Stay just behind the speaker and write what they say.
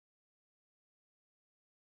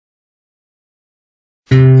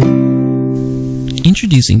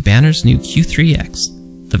Introducing Banner's new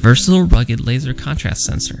Q3X, the versatile rugged laser contrast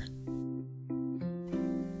sensor.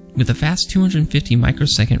 With a fast 250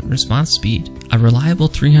 microsecond response speed, a reliable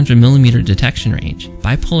 300mm detection range,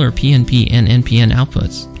 bipolar PNP and NPN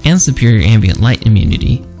outputs, and superior ambient light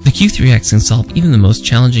immunity, the Q3X can solve even the most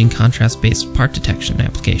challenging contrast-based part detection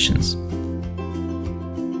applications.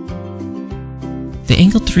 The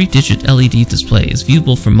angled 3-digit LED display is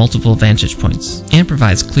viewable from multiple vantage points and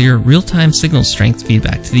provides clear, real-time signal strength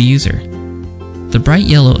feedback to the user. The bright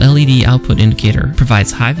yellow LED output indicator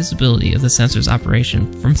provides high visibility of the sensor's operation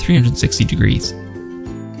from 360 degrees.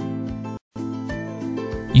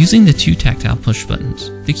 Using the two tactile push buttons,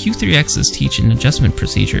 the Q3X's teach and adjustment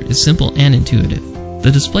procedure is simple and intuitive. The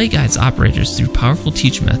display guides operators through powerful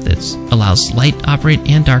teach methods, allows light operate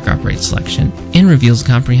and dark operate selection, and reveals a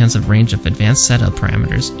comprehensive range of advanced setup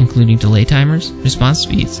parameters including delay timers, response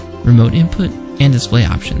speeds, remote input, and display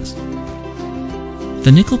options.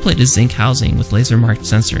 The nickel-plated zinc housing with laser-marked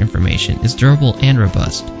sensor information is durable and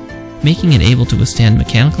robust, making it able to withstand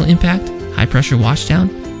mechanical impact, high-pressure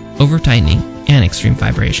washdown, over-tightening, and extreme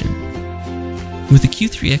vibration. With the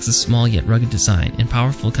Q3X's small yet rugged design and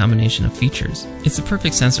powerful combination of features, it's the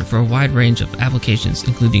perfect sensor for a wide range of applications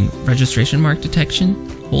including registration mark detection,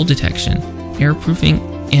 hole detection, airproofing,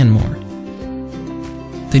 and more.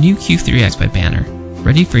 The new Q3X by Banner,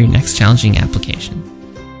 ready for your next challenging application.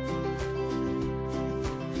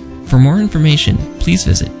 For more information, please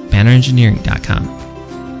visit bannerengineering.com.